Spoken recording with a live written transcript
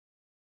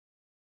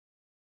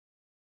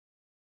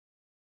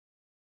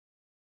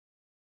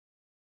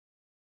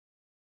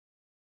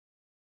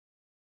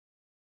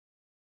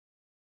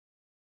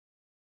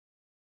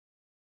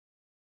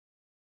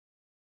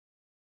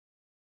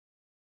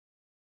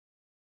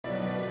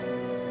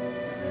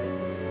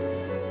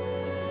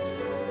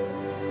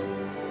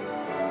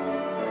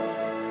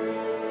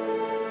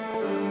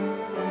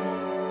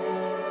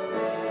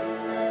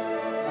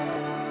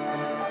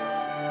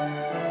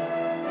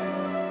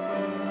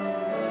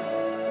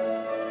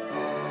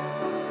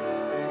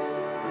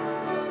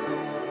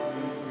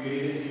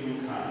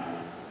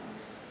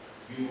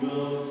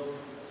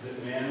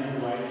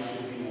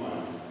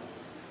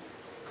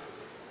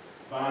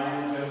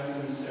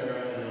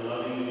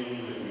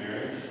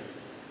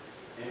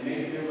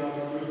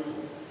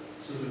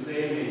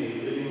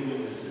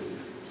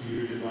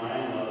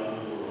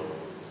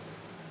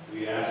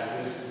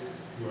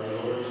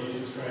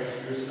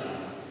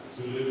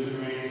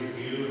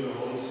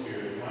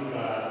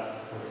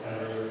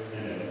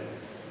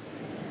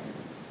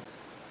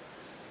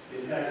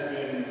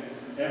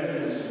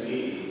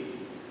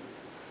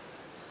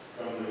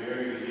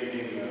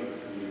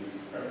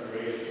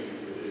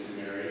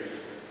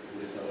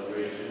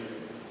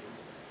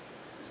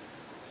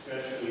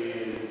especially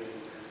in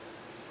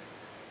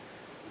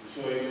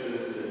the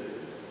choices that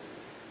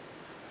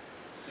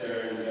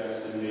Sarah and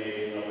Justin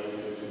made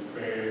relative to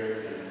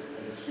prayers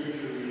and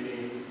scripture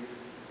readings,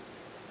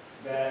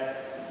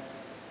 that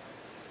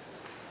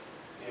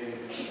in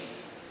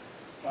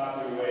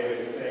popular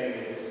way of saying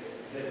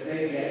it, that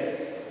they get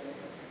it.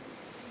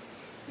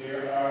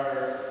 There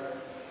are,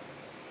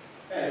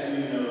 as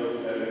you know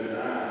better than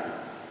I,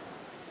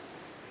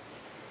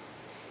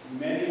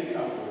 many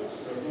couples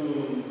for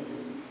whom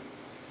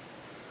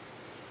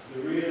the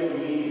real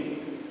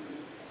meaning,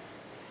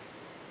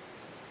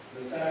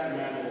 the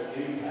sacramental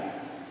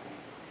impact,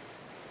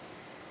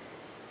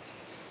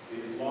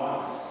 is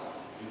lost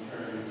in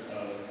terms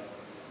of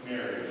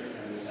marriage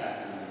and the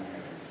sacrament of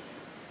marriage.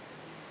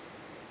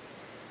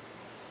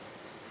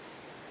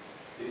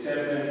 It's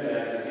evident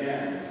that,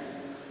 again,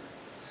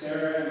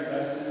 Sarah and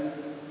Justin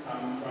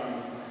come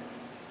from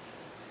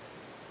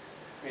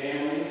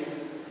families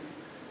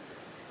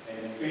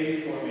and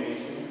faith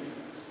formation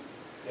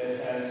that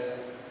has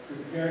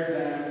prepared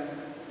them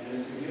in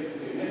a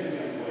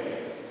significant way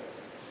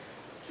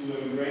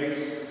to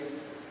embrace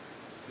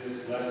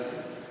this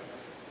blessing.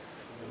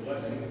 The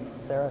blessing.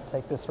 Sarah,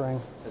 take this ring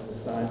As a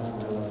sign of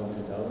my love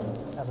and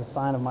fidelity. as a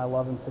sign of my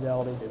love and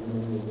fidelity. In the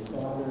name of the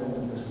Father,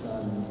 and of the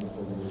Son, and of the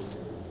Holy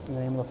Spirit. In the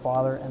name of the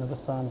Father, and of the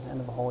Son, and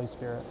of the Holy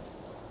Spirit.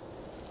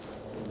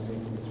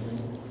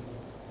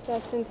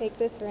 Justin, take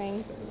this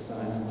ring As a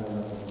sign of my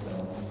love and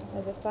fidelity.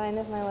 as a sign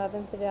of my love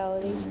and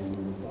fidelity.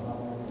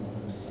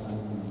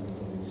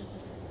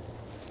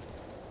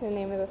 In the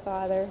name of the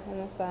Father, and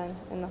of the Son,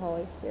 and of the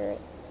Holy Spirit.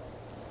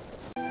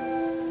 In the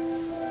name of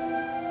the Father,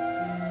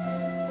 and the Son,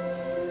 and the Holy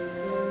Spirit.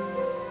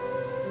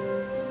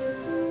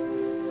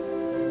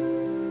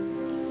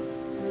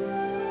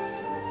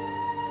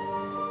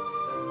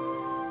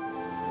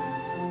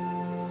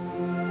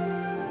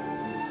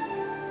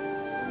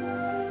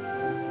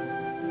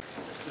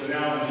 So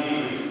now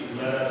indeed,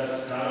 let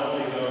us not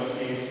only go in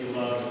peace to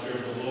love and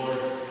serve the Lord,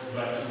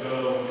 but to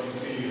go and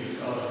continue the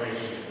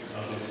celebration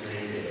of this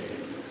great day.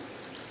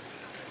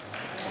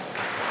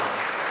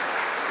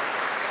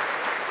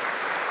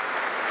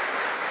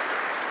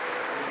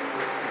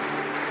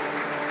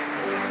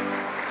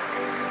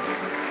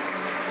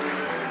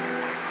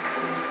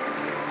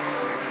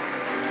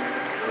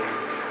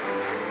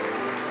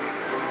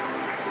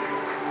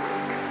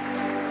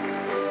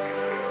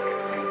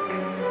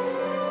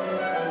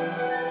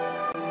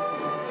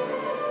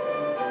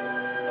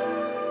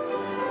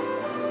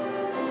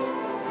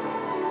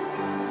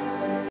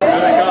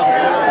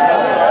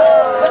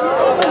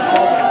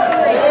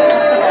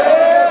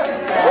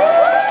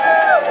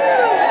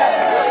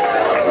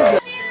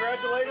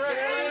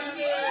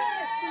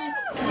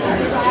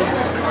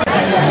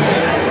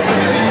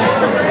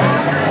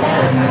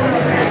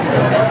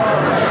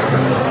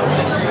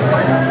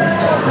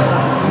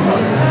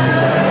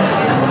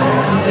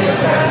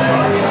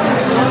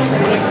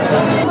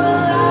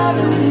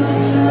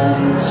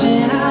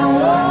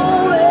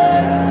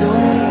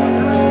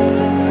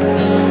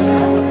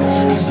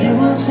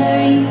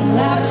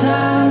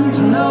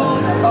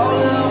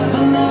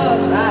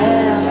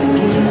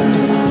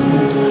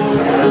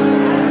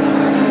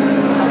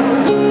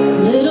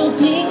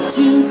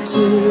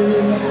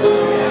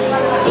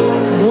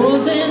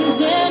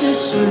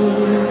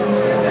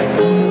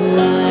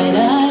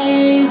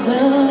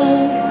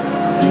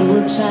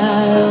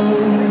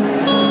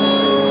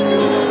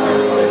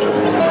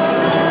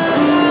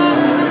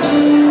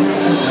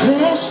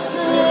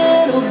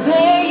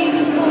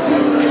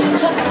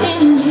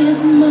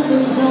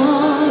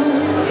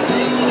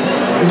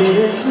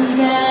 Listens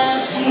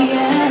as she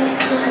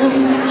asks the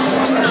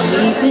Lord to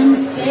keep him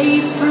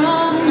safe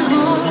from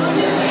harm.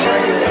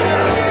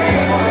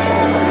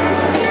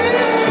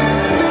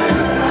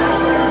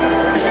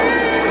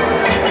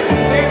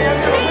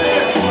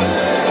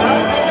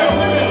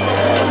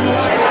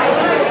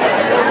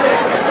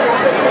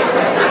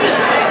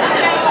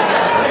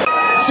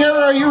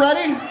 Sarah, are you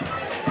ready?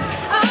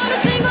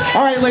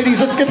 All right, ladies,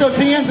 let's get those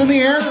hands in the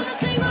air.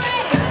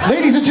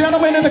 Ladies and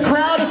gentlemen in the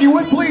crowd, if you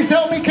would please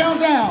help me count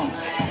down.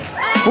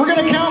 We're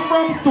going to count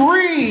from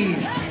 3,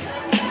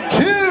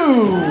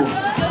 2,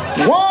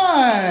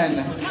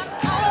 1.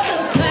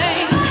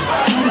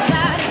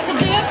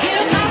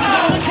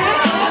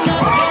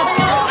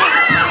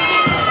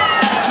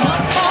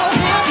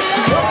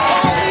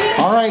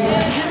 All right,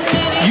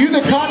 you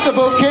that caught the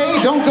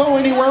bouquet, don't go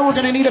anywhere. We're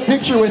going to need a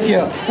picture with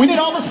you. We need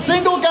all the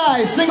single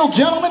guys, single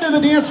gentlemen to the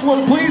dance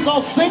floor, please.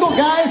 All single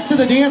guys to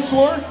the dance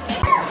floor.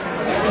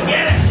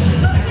 Get it.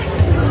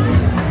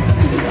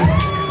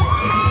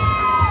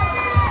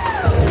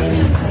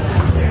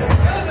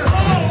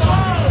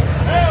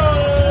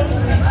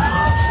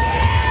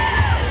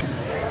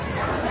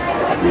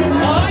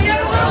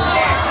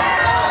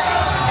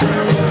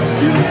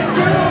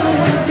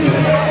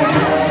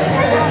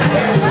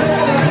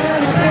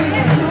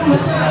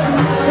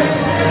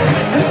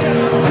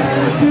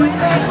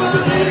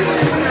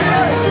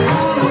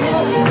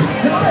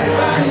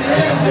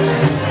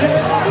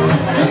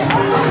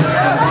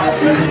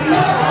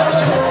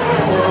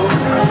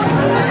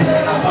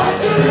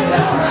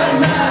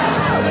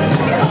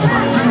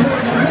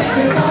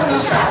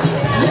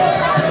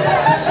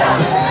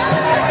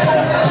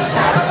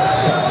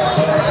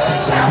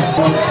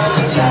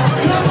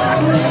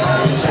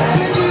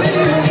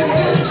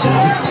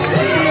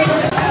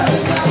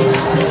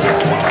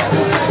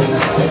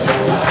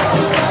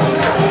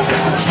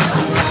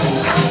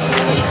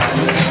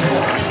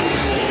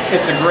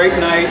 It's a great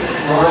night.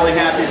 We're really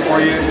happy for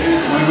you.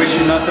 We wish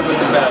you nothing but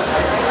the best.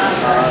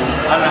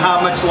 I don't know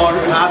how much longer,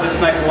 how this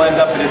night will end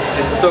up, but it's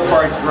so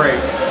far it's great.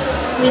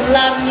 We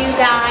love you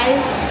guys.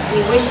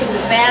 We wish you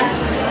the best.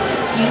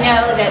 You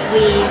know that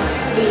we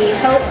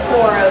hope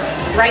for a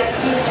bright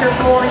future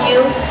for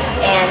you,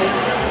 and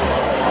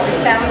it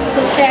sounds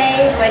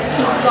cliche, but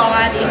keep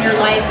God in your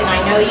life, and I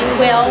know you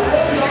will.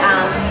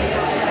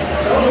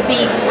 You'll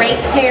be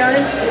great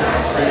parents.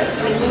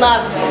 We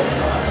love you.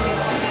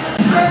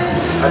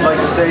 I'd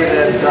like to say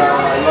that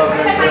I love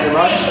them very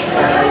much,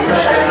 and I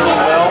wish them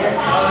well.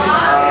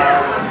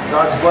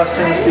 God's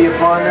blessings be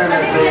upon them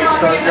as they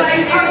start their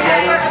future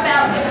together.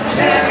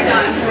 And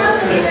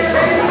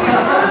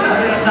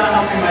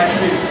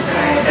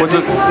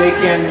they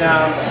can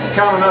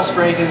count on us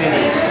for anything they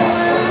need.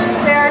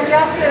 Sarah,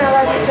 Justin, I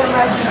love you so